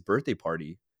his birthday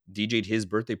party, DJ'd his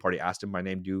birthday party, asked him my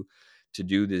name to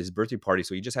do his birthday party.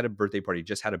 So he just had a birthday party,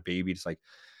 just had a baby. It's like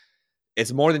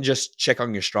it's more than just check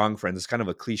on your strong friends. It's kind of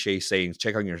a cliche saying,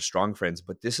 check on your strong friends,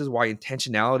 but this is why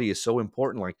intentionality is so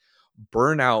important. Like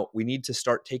burnout, we need to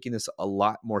start taking this a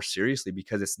lot more seriously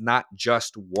because it's not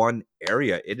just one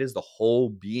area, it is the whole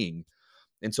being.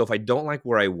 And so if I don't like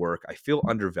where I work, I feel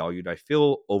undervalued, I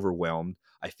feel overwhelmed,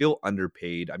 I feel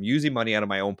underpaid, I'm using money out of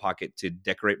my own pocket to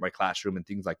decorate my classroom and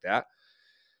things like that,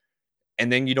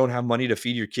 and then you don't have money to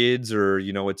feed your kids, or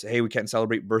it's, hey, we can't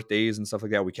celebrate birthdays and stuff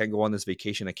like that, we can't go on this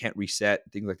vacation, I can't reset,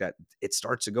 things like that, it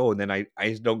starts to go. And then I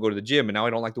don't go to the gym, and now I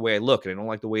don't like the way I look, and I don't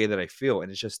like the way that I feel,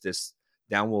 and it's just this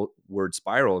downward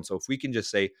spiral. And so if we can just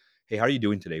say, hey, how are you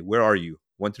doing today? Where are you?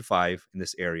 1 to 5 in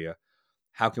this area.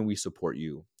 How can we support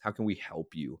you? How can we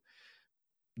help you?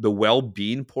 The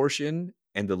well-being portion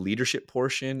and the leadership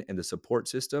portion and the support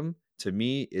system, to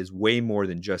me, is way more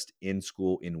than just in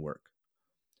school, in work.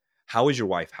 How is your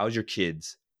wife? How's your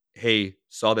kids? Hey,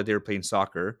 saw that they were playing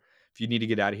soccer. If you need to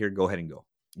get out of here, go ahead and go.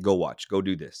 Go watch. Go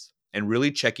do this. And really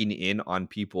checking in on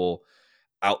people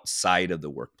outside of the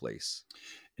workplace.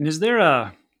 And is there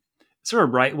a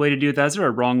right way to do that? Is there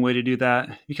a wrong way to do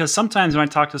that? Because sometimes when I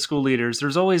talk to school leaders,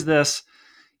 there's always this,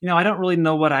 I don't really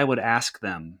know what I would ask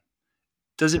them.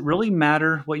 Does it really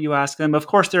matter what you ask them? Of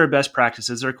course, there are best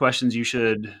practices. There are questions you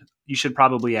should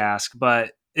probably ask,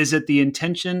 but is it the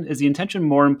intention? Is the intention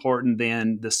more important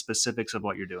than the specifics of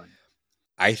what you're doing?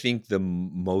 I think the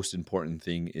most important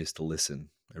thing is to listen.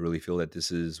 I really feel that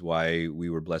this is why we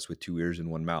were blessed with 2 ears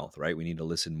and 1 mouth, right? We need to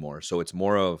listen more. So it's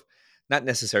more of not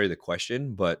necessarily the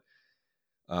question, but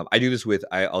I do this with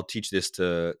I'll teach this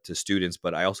to students,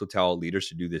 but I also tell leaders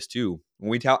to do this too. When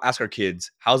we ask our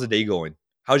kids, "How's the day going?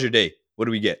 How's your day? What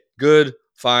do we get? Good,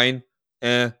 fine,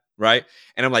 right?"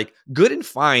 And I'm like, "Good and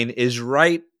fine is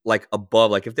right like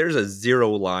above. Like if there's a zero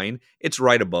line, it's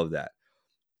right above that.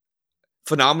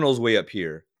 Phenomenal is way up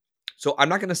here. So I'm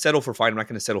not going to settle for fine. I'm not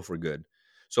going to settle for good.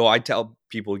 So I tell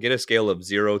people get a scale of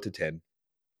 0 to 10.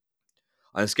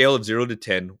 On a scale of 0 to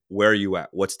 10, where are you at?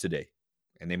 What's today?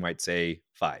 And they might say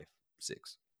 5,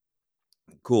 6.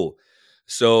 Cool.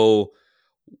 So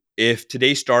if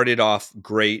today started off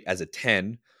great as a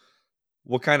 10,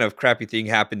 what kind of crappy thing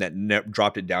happened that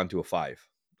dropped it down to a 5?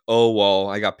 Oh, well,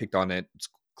 I got picked on at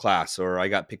class, or I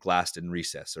got picked last in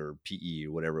recess or PE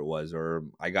or whatever it was, or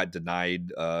I got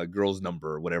denied girl's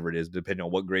number or whatever it is, depending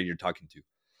on what grade you're talking to.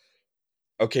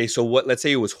 Okay, so let's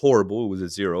say it was horrible, it was a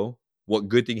 0. What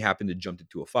good thing happened to jump it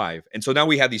to a 5? And so now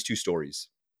we have these two stories.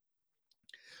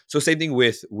 So same thing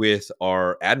with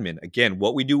our admin. Again,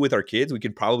 what we do with our kids, we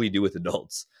can probably do with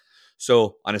adults.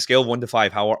 So on a scale of 1 to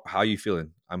 5, how are you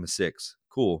feeling? I'm a 6.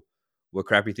 Cool. What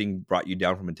crappy thing brought you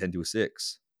down from a 10 to a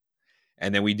 6?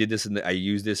 And then we did this I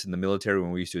used this in the military when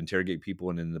we used to interrogate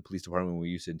people, and in the police department when we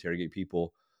used to interrogate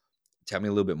people. Tell me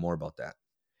a little bit more about that.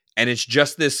 And it's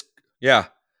just this, yeah,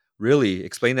 really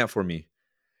explain that for me.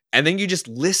 And then you just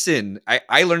listen.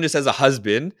 I learned this as a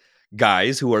husband,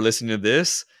 guys who are listening to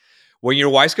this. When your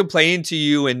wife's complaining to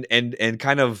you and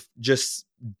kind of just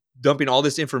dumping all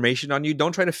this information on you,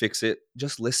 don't try to fix it.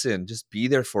 Just listen. Just be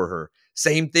there for her.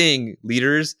 Same thing,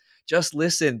 leaders. Just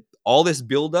listen. All this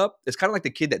buildup, it's kind of like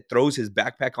the kid that throws his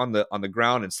backpack on the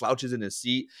ground and slouches in his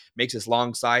seat, makes this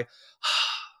long sigh.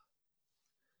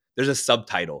 There's a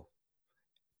subtitle.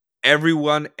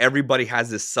 Everybody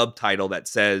has this subtitle that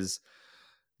says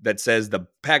the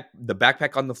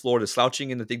backpack on the floor, the slouching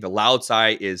in the thing, the loud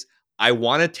sigh is, I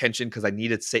want attention because I need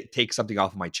to take something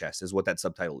off my chest, is what that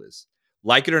subtitle is.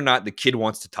 Like it or not, the kid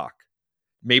wants to talk.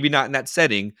 Maybe not in that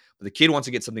setting, but the kid wants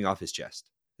to get something off his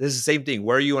chest. This is the same thing.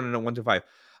 Where are you on a 1 to 5?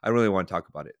 I really want to talk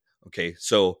about it. Okay,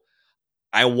 so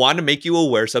I want to make you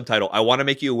aware, subtitle, I want to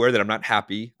make you aware that I'm not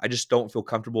happy. I just don't feel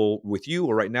comfortable with you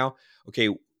or right now. Okay,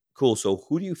 cool. So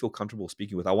who do you feel comfortable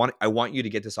speaking with? I want you to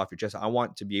get this off your chest. I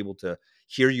want to be able to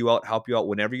hear you out, help you out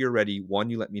whenever you're ready. One,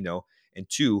 you let me know. And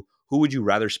two, who would you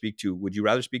rather speak to? Would you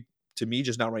rather speak to me,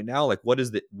 just not right now? Like what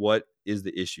is the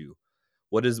issue?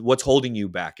 What's holding you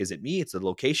back? Is it me? It's the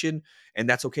location, and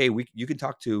that's okay. You can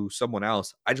talk to someone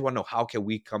else. I just want to know, how can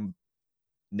we come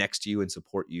next to you and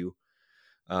support you?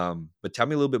 But tell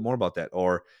me a little bit more about that.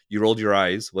 Or you rolled your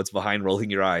eyes. What's behind rolling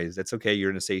your eyes? That's okay. You're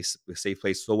in a safe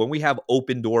place. So when we have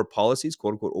open door policies,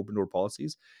 quote unquote open door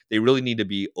policies, they really need to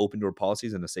be open door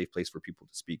policies and a safe place for people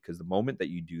to speak. Because the moment that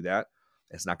you do that,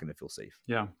 it's not going to feel safe.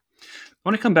 Yeah. I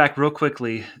want to come back real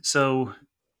quickly. So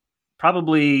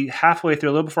probably halfway through,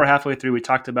 a little before halfway through, we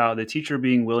talked about the teacher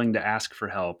being willing to ask for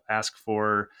help, ask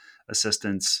for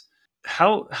assistance.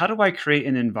 How do I create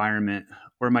an environment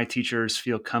where my teachers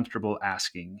feel comfortable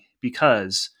asking?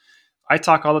 Because I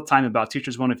talk all the time about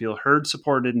teachers want to feel heard,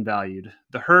 supported, and valued.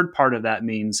 The heard part of that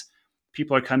means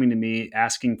people are coming to me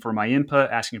asking for my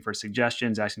input, asking for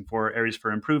suggestions, asking for areas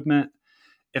for improvement.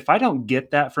 If I don't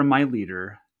get that from my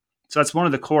leader, so that's one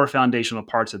of the core foundational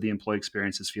parts of the employee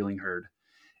experience, is feeling heard.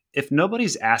 If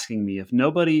nobody's asking me, if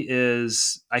nobody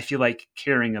is, I feel like,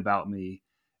 caring about me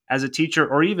as a teacher,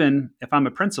 or even if I'm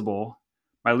a principal,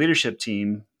 my leadership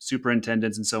team,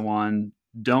 superintendents, and so on,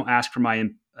 don't ask for my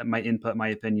input, my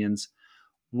opinions.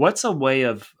 What's a way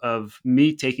of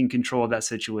me taking control of that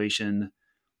situation?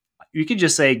 You could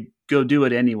just say, go do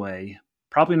it anyway.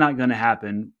 Probably not going to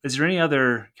happen. Is there any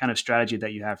other kind of strategy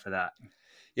that you have for that?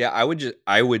 Yeah,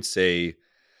 I would say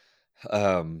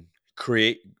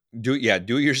create do it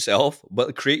yourself,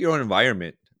 but create your own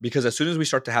environment. Because as soon as we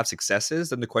start to have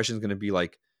successes, then the question is going to be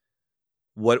like,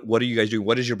 what are you guys doing?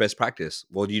 What is your best practice?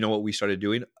 Well, do you know what we started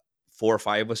doing? 4 or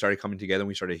 5 of us started coming together and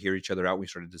we started to hear each other out. We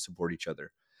started to support each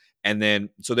other. And then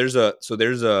there's a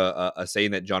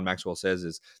saying that John Maxwell says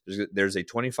is there's a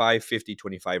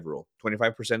 25-50-25 rule.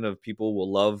 25% of people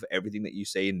will love everything that you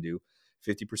say and do.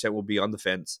 50% will be on the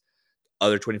fence.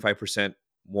 Other 25%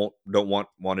 don't want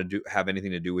to have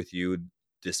anything to do with you,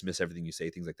 dismiss everything you say,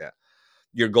 things like that.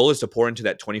 Your goal is to pour into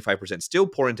that 25%, still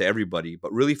pour into everybody,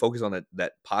 but really focus on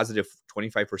that positive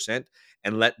 25%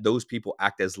 and let those people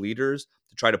act as leaders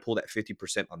to try to pull that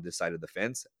 50% on this side of the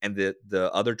fence. And the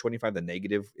other 25, the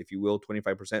negative, if you will,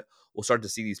 25%, will start to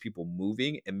see these people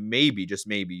moving. And maybe, just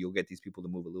maybe, you'll get these people to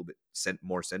move a little bit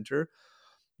more center.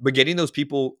 But getting those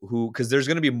people because there's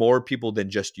going to be more people than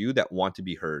just you that want to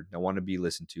be heard, that want to be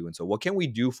listened to. And so what can we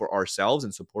do for ourselves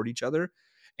and support each other?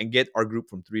 and get our group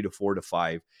from 3 to 4 to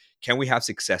 5? Can we have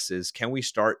successes? Can we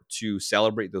start to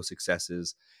celebrate those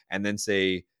successes and then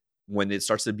say, when it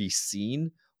starts to be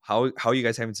seen, how are you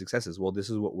guys having successes? Well, this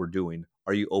is what we're doing.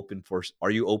 Are you open for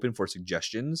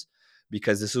suggestions?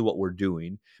 Because this is what we're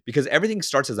doing. Because everything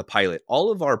starts as a pilot.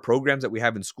 All of our programs that we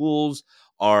have in schools,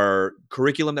 our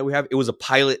curriculum that we have, it was a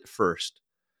pilot first.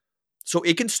 So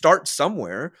it can start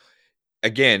somewhere.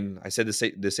 Again, I said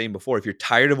the same before. If you're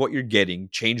tired of what you're getting,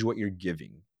 change what you're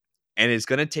giving. And it's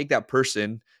going to take that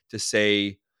person to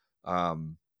say,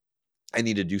 um, I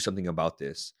need to do something about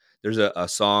this. There's a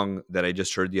song that I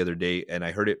just heard the other day, and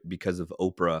I heard it because of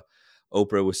Oprah.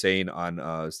 Oprah was saying on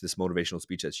this motivational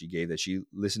speech that she gave that she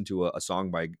listened to a song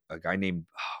by a guy named,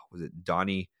 was it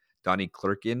Donnie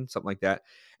Clerkin, something like that.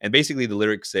 And basically the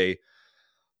lyrics say,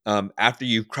 after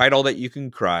you've cried all that you can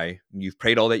cry, you've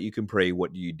prayed all that you can pray,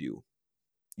 what do?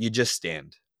 You just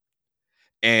stand.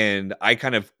 And I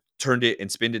kind of turned it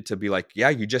and spinned it to be like, yeah,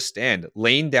 you just stand.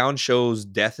 Laying down shows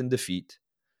death and defeat.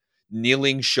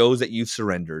 Kneeling shows that you've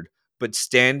surrendered, but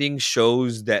standing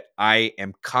shows that I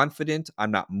am confident.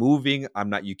 I'm not moving.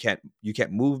 You can't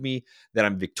move me, that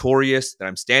I'm victorious, that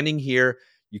I'm standing here.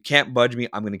 You can't budge me.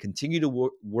 I'm going to continue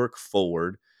to work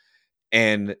forward.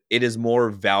 And it is more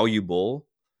valuable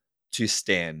to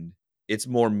stand. It's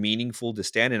more meaningful to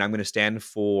stand. And I'm going to stand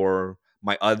for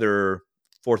my other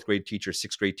fourth grade teacher,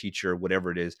 sixth grade teacher,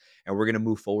 whatever it is. And we're going to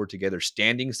move forward together,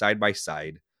 standing side by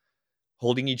side,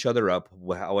 holding each other up,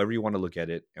 however you want to look at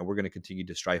it. And we're going to continue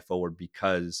to strive forward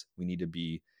because we need to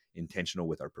be intentional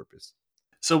with our purpose.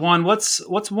 So, Juan, what's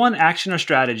one action or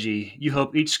strategy you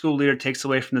hope each school leader takes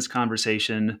away from this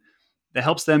conversation that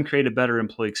helps them create a better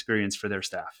employee experience for their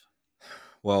staff?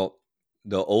 Well,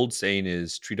 the old saying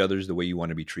is treat others the way you want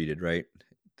to be treated, right?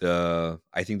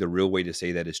 I think the real way to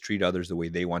say that is treat others the way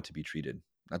they want to be treated,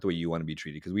 not the way you want to be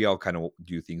treated, because we all kind of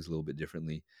do things a little bit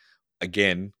differently.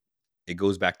 Again, it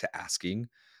goes back to asking,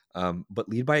 but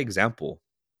lead by example.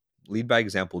 Lead by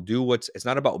example. It's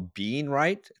not about being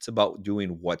right, it's about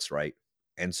doing what's right.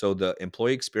 And so the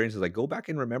employee experience is like, go back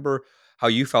and remember how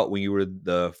you felt when you were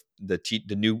the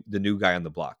new guy on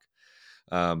the block.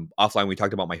 Offline, we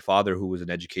talked about my father, who was an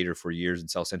educator for years in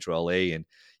South Central LA, and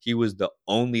he was the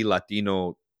only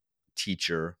Latino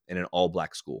teacher in an all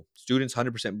black school. Students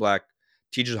 100% black,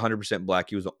 teachers 100% black.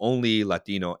 He was the only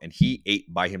Latino, and he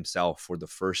ate by himself for the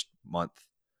first month.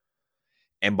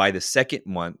 And by the second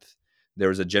month, there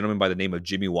was a gentleman by the name of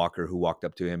Jimmy Walker who walked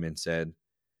up to him and said,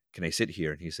 "Can I sit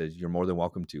here?" And he said, "You're more than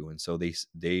welcome to." And so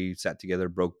they sat together,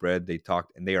 broke bread, they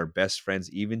talked, and they are best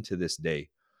friends even to this day.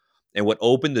 And what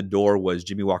opened the door was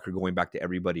Jimmy Walker going back to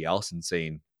everybody else and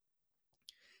saying,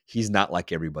 he's not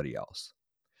like everybody else.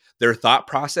 Their thought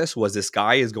process was this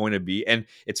guy is going to be, and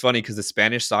it's funny because the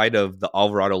Spanish side of the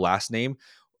Alvarado last name,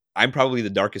 I'm probably the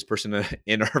darkest person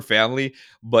in our family,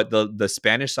 but the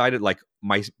Spanish side, like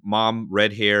my mom,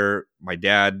 red hair, my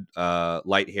dad,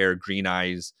 light hair, green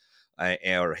eyes,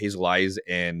 or hazel eyes,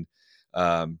 and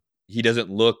he doesn't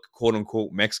look quote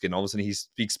unquote Mexican. All of a sudden, he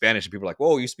speaks Spanish, and people are like,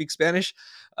 "Whoa, you speak Spanish?"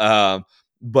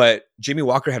 But Jimmy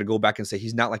Walker had to go back and say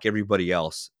he's not like everybody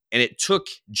else. And it took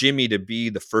Jimmy to be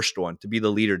the first one, to be the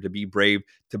leader, to be brave,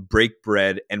 to break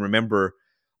bread. And remember,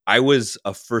 I was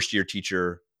a first year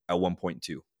teacher at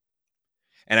 1.2.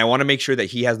 And I want to make sure that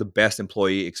he has the best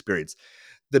employee experience.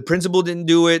 The principal didn't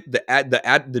do it. The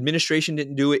administration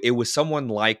didn't do it. It was someone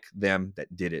like them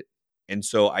that did it. And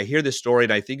so I hear this story,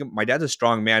 and I think my dad's a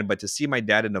strong man, but to see my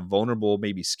dad in a vulnerable,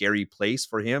 maybe scary place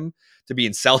for him, to be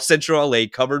in South Central LA,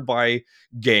 covered by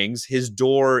gangs, his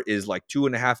door is like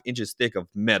 2.5 inches thick of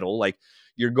metal. Like,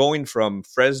 you're going from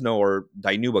Fresno or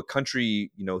Dinuba,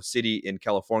 country, city in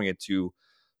California, to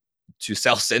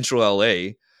South Central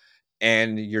LA,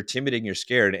 and you're timid and you're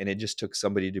scared, and it just took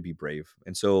somebody to be brave.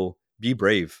 And so be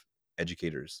brave,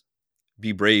 educators,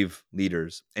 be brave,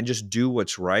 leaders, and just do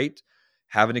what's right.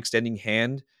 Have an extending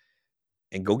hand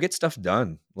and go get stuff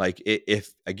done. Like,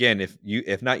 if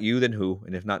not you, then who?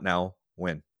 And if not now,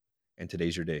 when? And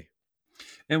today's your day.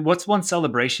 And what's one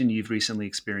celebration you've recently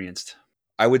experienced?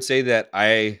 I would say that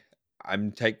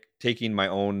I'm taking my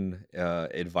own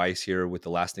advice here with the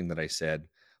last thing that I said,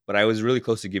 but I was really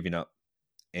close to giving up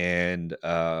and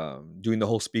doing the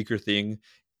whole speaker thing.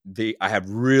 I have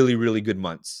really, really good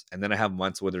months, and then I have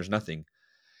months where there's nothing.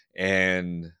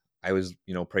 And I was,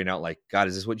 praying out like, God,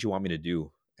 is this what you want me to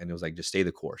do? And it was like, just stay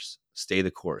the course,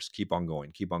 keep on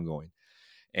going, keep on going.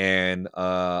 And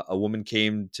a woman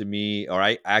came to me, or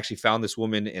I actually found this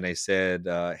woman, and I said,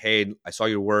 "Hey, I saw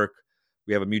your work.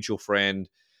 We have a mutual friend."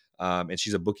 And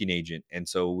she's a booking agent, and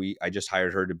so I just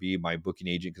hired her to be my booking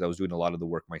agent because I was doing a lot of the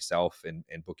work myself and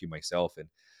booking myself, and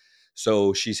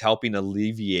so she's helping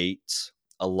alleviate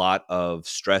a lot of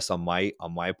stress on my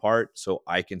part, so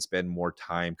I can spend more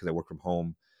time because I work from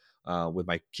home with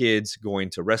my kids, going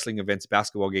to wrestling events,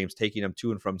 basketball games, taking them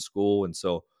to and from school. And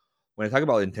so when I talk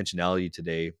about intentionality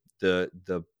today,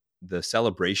 the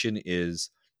celebration is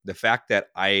the fact that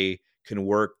I can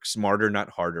work smarter,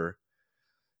 not harder,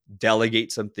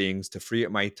 delegate some things to free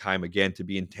up my time again to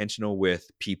be intentional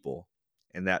with people,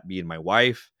 and that being my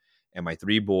wife and my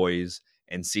three boys,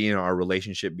 and seeing our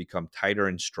relationship become tighter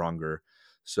and stronger.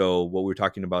 So what we were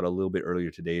talking about a little bit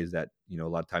earlier today is that, a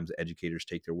lot of times educators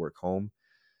take their work home.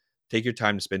 Take your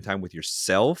time to spend time with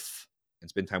yourself and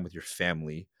spend time with your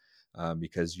family,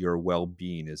 because your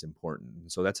well-being is important.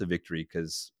 And so that's a victory,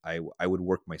 because I would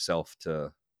work myself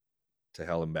to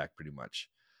hell and back pretty much.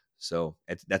 So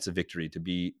that's a victory to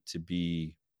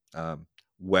be um,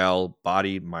 well,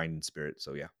 body, mind, and spirit.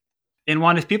 So yeah. And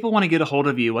Juan, if people want to get a hold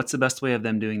of you, what's the best way of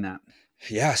them doing that?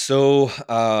 Yeah, so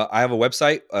I have a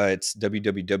website. It's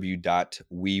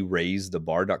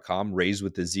www.weraisethebar.com. Raise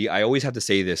with the Z. I always have to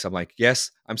say this. I'm like, yes,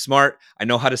 I'm smart. I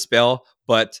know how to spell,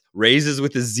 but raise is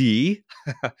with a Z.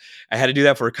 I had to do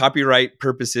that for copyright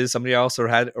purposes. Somebody else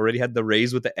already had the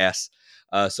raise with the S.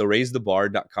 So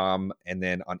raisethebar.com. And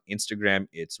then on Instagram,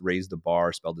 it's Raise the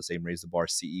Bar, spelled the same, Raise the Bar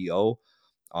CEO.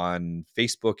 On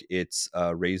Facebook, it's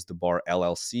Raise the Bar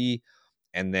LLC.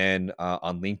 And then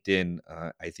on LinkedIn,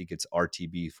 I think it's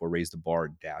RTB for Raise the Bar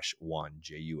 -Juan, Juan.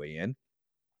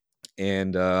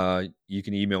 And you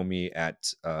can email me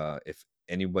at, if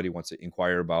anybody wants to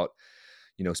inquire about,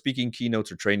 speaking keynotes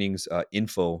or trainings,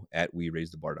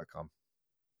 info@weraisethebar.com.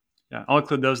 Yeah, I'll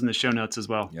include those in the show notes as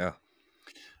well. Yeah.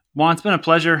 Juan, it's been a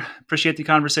pleasure. Appreciate the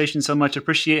conversation so much.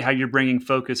 Appreciate how you're bringing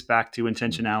focus back to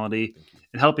intentionality Thank you.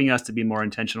 and helping us to be more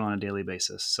intentional on a daily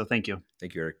basis. So thank you.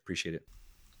 Thank you, Eric. Appreciate it.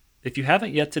 If you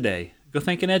haven't yet today, go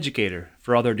thank an educator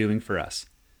for all they're doing for us.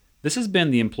 This has been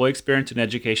the Employee Experience in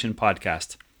Education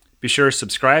podcast. Be sure to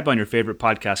subscribe on your favorite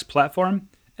podcast platform,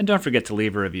 and don't forget to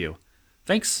leave a review.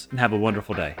 Thanks, and have a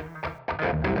wonderful day.